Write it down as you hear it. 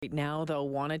Right now, though,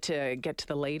 wanted to get to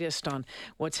the latest on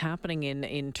what's happening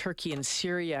in Turkey and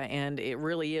Syria, and it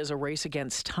really is a race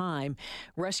against time.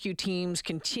 Rescue teams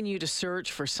continue to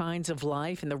search for signs of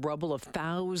life in the rubble of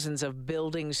thousands of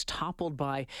buildings toppled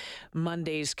by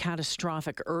Monday's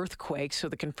catastrophic earthquake. So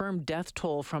the confirmed death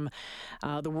toll from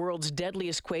the world's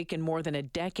deadliest quake in more than a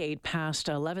decade passed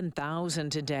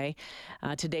 11,000 today.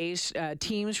 Today's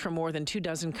teams from more than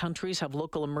 24 countries have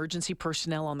local emergency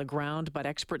personnel on the ground, but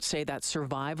experts say that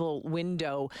survival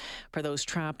window for those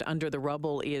trapped under the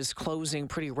rubble is closing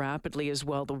pretty rapidly as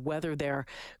well. The weather there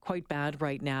quite bad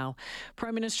right now.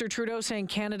 Prime Minister Trudeau saying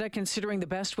Canada considering the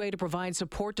best way to provide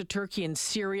support to Turkey and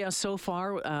Syria. So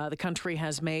far, the country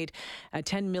has made a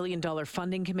 $10 million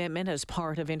funding commitment as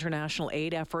part of international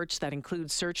aid efforts that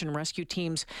include search and rescue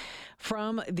teams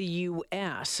from the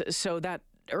U.S. So that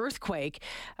earthquake,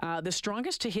 the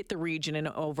strongest to hit the region in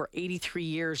over 83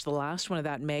 years. The last one of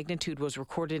that magnitude was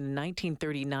recorded in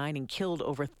 1939 and killed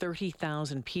over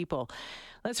 30,000 people.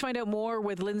 Let's find out more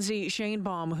with Lindsay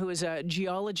Shanebaum, who is a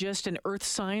geologist and earth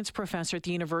science professor at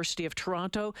the University of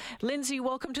Toronto. Lindsay,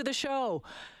 welcome to the show.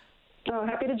 Oh,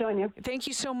 happy to join you. Thank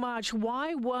you so much.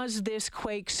 Why was this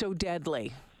quake so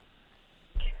deadly?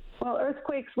 Well,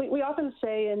 earthquakes, we often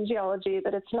say in geology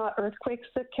that it's not earthquakes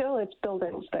that kill, it's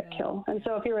buildings that kill. And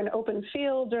so if you're in an open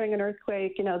field during an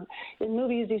earthquake, in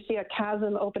movies you see a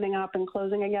chasm opening up and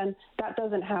closing again. That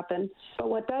doesn't happen. But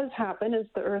what does happen is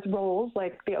the earth rolls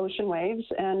like the ocean waves,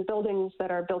 and buildings that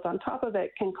are built on top of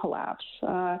it can collapse.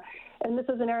 And this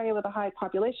is an area with a high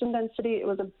population density. It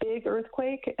was a big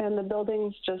earthquake, and the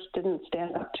buildings just didn't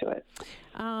stand up to it.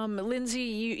 Lindsay,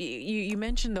 you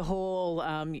mentioned the whole,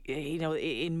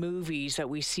 in movies that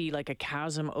we see like a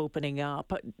chasm opening up.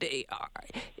 But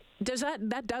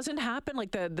that doesn't happen?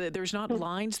 Like there's not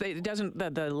lines.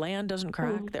 The land doesn't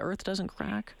crack. The earth doesn't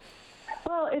crack.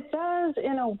 Well, it does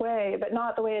in a way, but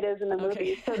not the way it is in the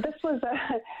movie. So this was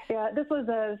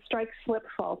a strike-slip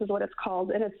fault is what it's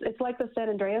called, and it's like the San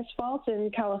Andreas Fault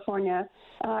in California,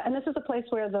 and this is a place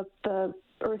where the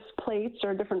Earth's plates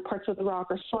or different parts of the rock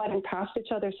are sliding past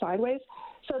each other sideways.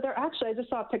 So there actually, I just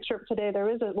saw a picture of today, there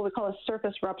is what we call a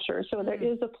surface rupture. So there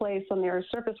is a place on the Earth's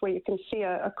surface where you can see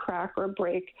a crack or a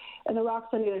break, and the rocks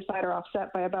on either side are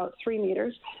offset by about 3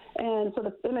 meters. And so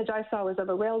the image I saw was of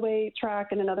a railway track,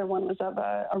 and another one was of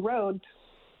a road.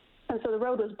 And so the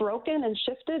road was broken and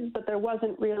shifted, but there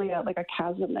wasn't really a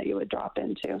chasm that you would drop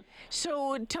into.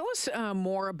 So tell us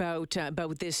more about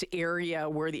this area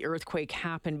where the earthquake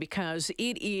happened, because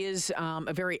it is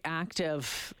a very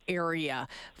active area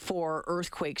for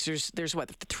earthquakes. There's what,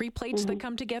 3 plates that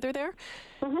come together there?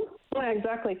 Yeah,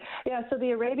 exactly. Yeah, so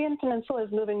the Arabian Peninsula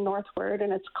is moving northward,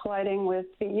 and it's colliding with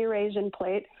the Eurasian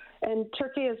plate. And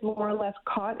Turkey is more or less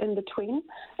caught in between.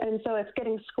 And so it's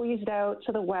getting squeezed out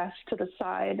to the west, to the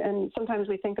side. And sometimes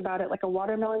we think about it like a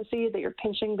watermelon seed that you're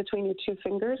pinching between your 2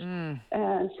 fingers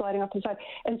and sliding up the side.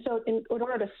 And so in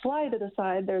order to slide to the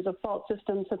side, there's a fault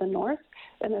system to the north,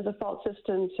 and there's a fault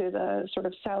system to the sort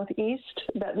of southeast.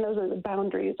 And those are the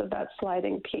boundaries of that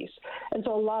sliding piece. And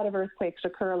so a lot of earthquakes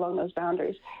occur along those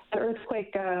boundaries. The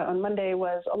earthquake on Monday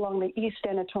was along the East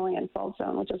Anatolian Fault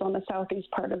Zone, which is on the southeast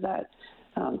part of that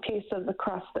piece of the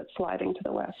crust that's sliding to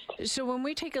the west. So when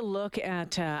we take a look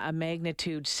at a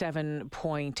magnitude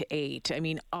 7.8, I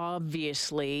mean,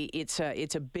 obviously it's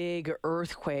a big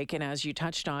earthquake, and as you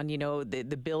touched on,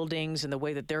 the buildings and the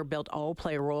way that they're built all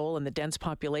play a role, and the dense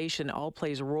population all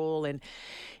plays a role in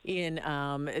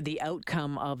the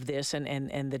outcome of this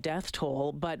and the death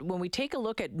toll. But when we take a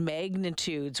look at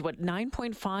magnitudes, what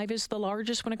 9.5 is the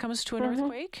largest when it comes to an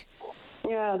earthquake?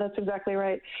 Yeah, that's exactly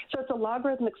right. So it's a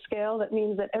logarithmic scale. That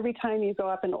means that every time you go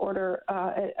up in order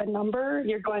a number,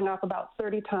 you're going up about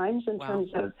 30 times in terms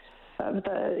of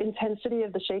the intensity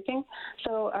of the shaking.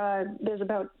 So there's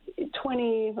about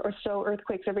 20 or so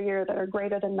earthquakes every year that are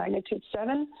greater than magnitude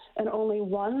 7, and only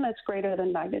one that's greater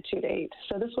than magnitude 8.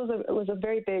 So this was a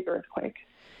very big earthquake.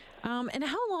 And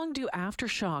how long do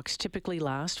aftershocks typically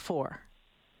last for?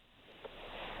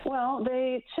 Well,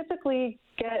 they typically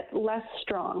get less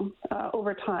strong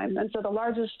over time. And so the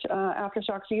largest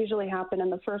aftershocks usually happen in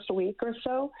the first week or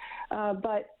so,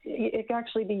 but it can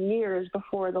actually be years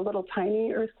before the little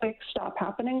tiny earthquakes stop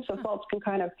happening. So faults can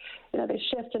kind of, they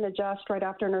shift and adjust right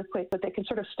after an earthquake, but they can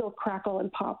sort of still crackle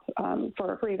and pop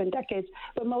for even decades.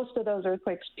 But most of those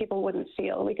earthquakes people wouldn't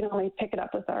feel. We can only pick it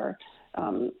up with our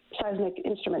seismic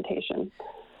instrumentation.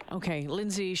 Okay,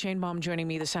 Lindsay Shanebaum joining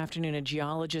me this afternoon, a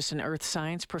geologist and earth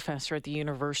science professor at the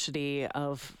University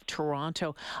of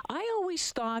Toronto. I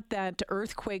always thought that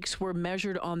earthquakes were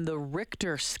measured on the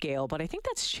Richter scale, but I think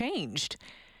that's changed.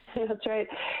 That's right.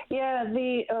 Yeah,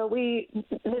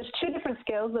 there's two different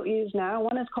scales that we use now.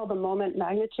 One is called the moment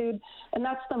magnitude, and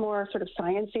that's the more sort of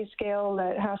sciencey scale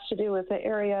that has to do with the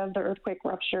area of the earthquake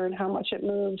rupture and how much it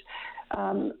moved.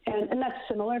 And that's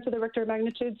similar to the Richter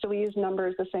magnitude, so we use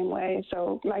numbers the same way.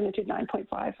 So magnitude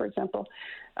 9.5, for example,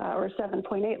 or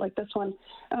 7.8 like this one.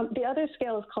 The other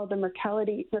scale is called the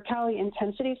Mercalli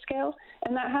intensity scale,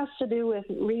 and that has to do with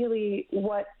really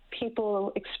what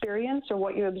people experience or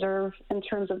what you observe in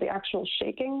terms of the actual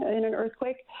shaking in an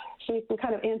earthquake. So you can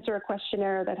kind of answer a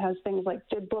questionnaire that has things like,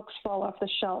 did books fall off the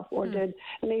shelf, or did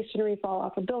masonry fall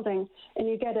off a building? And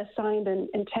you get assigned an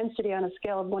intensity on a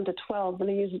scale of 1 to 12, and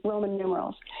they use Roman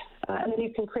numerals. And then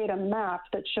you can create a map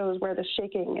that shows where the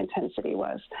shaking intensity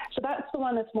was. So that's the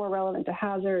one that's more relevant to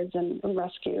hazards and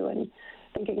rescue and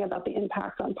thinking about the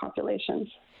impact on populations.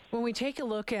 When we take a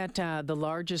look at the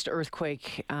largest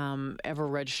earthquake ever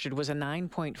registered was a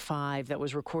 9.5 that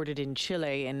was recorded in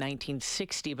Chile in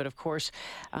 1960. But of course,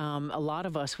 a lot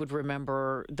of us would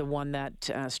remember the one that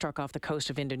struck off the coast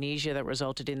of Indonesia that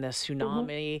resulted in the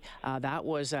tsunami. That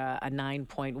was a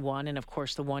 9.1. And of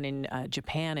course, the one in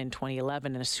Japan in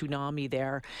 2011 and a tsunami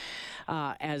there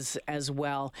as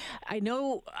well. I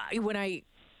know when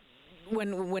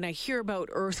I hear about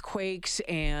earthquakes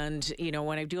and,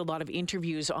 when I do a lot of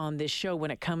interviews on this show,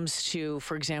 when it comes to,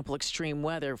 for example, extreme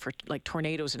weather for like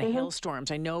tornadoes and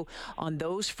hailstorms, I know on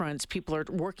those fronts, people are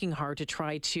working hard to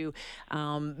try to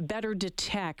better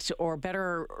detect or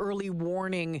better early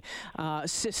warning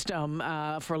system,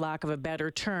 for lack of a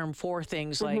better term, for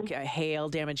things like hail,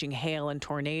 damaging hail and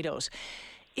tornadoes.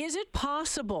 Is it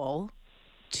possible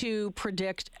to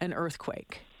predict an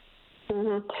earthquake?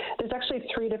 There's actually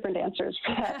three different answers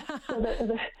for that.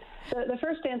 So the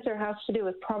first answer has to do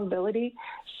with probability.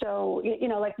 So,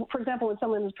 like, for example, when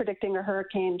someone is predicting a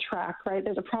hurricane track, right,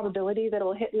 there's a probability that it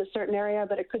will hit in a certain area,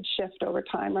 but it could shift over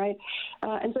time, right?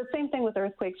 And so same thing with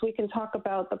earthquakes. We can talk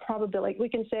about the probability. We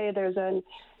can say there's an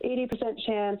 80%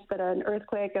 chance that an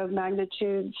earthquake of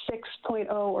magnitude 6.0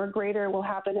 or greater will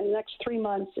happen in the next 3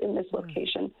 months in this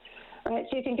location. Right,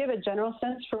 so you can give a general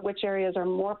sense for which areas are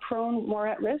more prone, more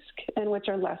at risk, and which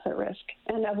are less at risk,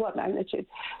 and of what magnitude.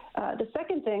 The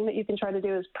second thing that you can try to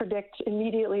do is predict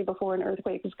immediately before an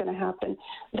earthquake is going to happen.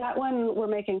 That one we're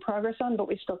making progress on, but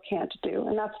we still can't do,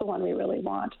 and that's the one we really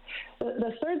want.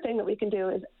 The third thing that we can do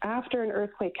is after an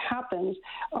earthquake happens,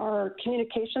 our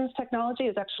communications technology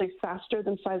is actually faster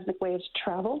than seismic waves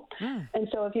travel. And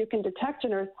so if you can detect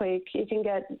an earthquake, you can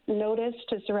get notice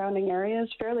to surrounding areas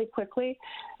fairly quickly,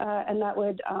 and that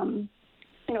would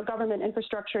government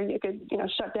infrastructure, you could,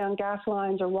 shut down gas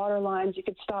lines or water lines, you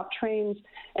could stop trains,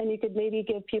 and you could maybe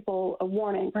give people a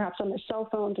warning, perhaps on their cell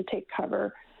phone, to take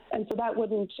cover. And so that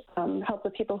wouldn't help the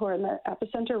people who are in the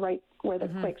epicenter, right where the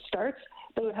quake starts.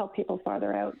 That would help people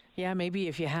farther out. Yeah, maybe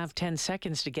if you have 10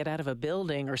 seconds to get out of a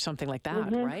building or something like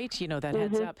that, right? That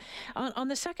heads up. On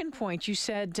the second point, you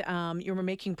said you were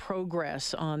making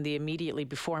progress on the immediately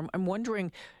before. I'm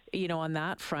wondering, on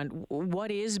that front,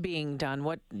 what is being done?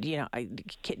 What, do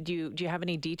you have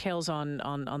any details on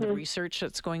the research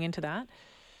that's going into that?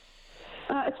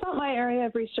 It's not my area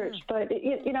of research, but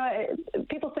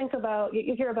people think about,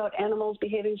 you hear about animals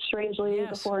behaving strangely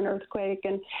before an earthquake,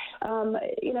 and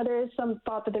there is some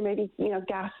thought that there may be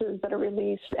gases that are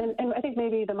released, and I think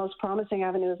maybe the most promising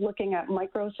avenue is looking at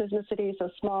microseismicity, so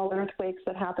small earthquakes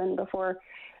that happen before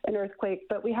an earthquake.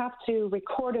 But we have to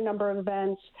record a number of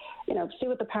events, see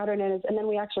what the pattern is, and then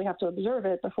we actually have to observe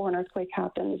it before an earthquake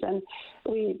happens, and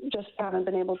we just haven't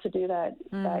been able to do that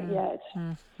yet.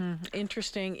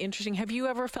 Interesting. Have you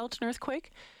ever felt an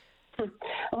earthquake?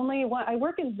 Only one. I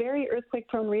work in very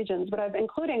earthquake-prone regions, but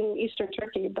including eastern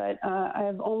Turkey. But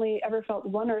I've only ever felt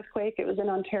one earthquake. It was in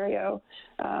Ontario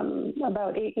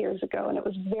about 8 years ago, and it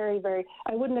was very, very.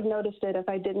 I wouldn't have noticed it if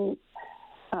I didn't.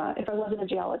 If I wasn't a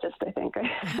geologist, I think.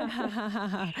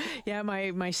 Yeah,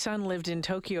 my son lived in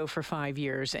Tokyo for 5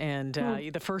 years, and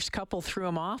the first couple threw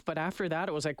him off, but after that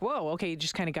it was like, whoa, okay, you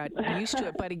just kind of got used to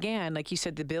it. But again, like you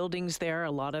said, the buildings there,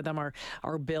 a lot of them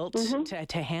are built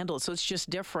to handle it, so it's just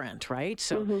different, right?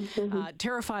 So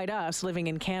terrified us living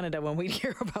in Canada when we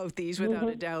hear about these, without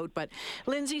a doubt. But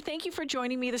Lindsay, thank you for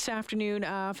joining me this afternoon.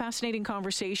 Fascinating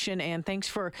conversation, and thanks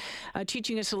for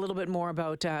teaching us a little bit more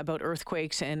about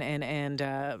earthquakes and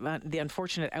the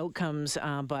unfortunate outcomes,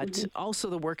 but also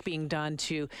the work being done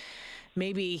to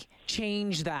maybe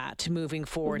change that moving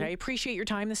forward. I appreciate your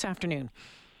time this afternoon.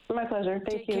 My pleasure.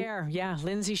 Thank you. Take care. Yeah,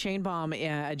 Lindsay Shanebaum,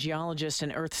 a geologist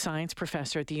and earth science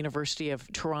professor at the University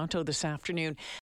of Toronto this afternoon.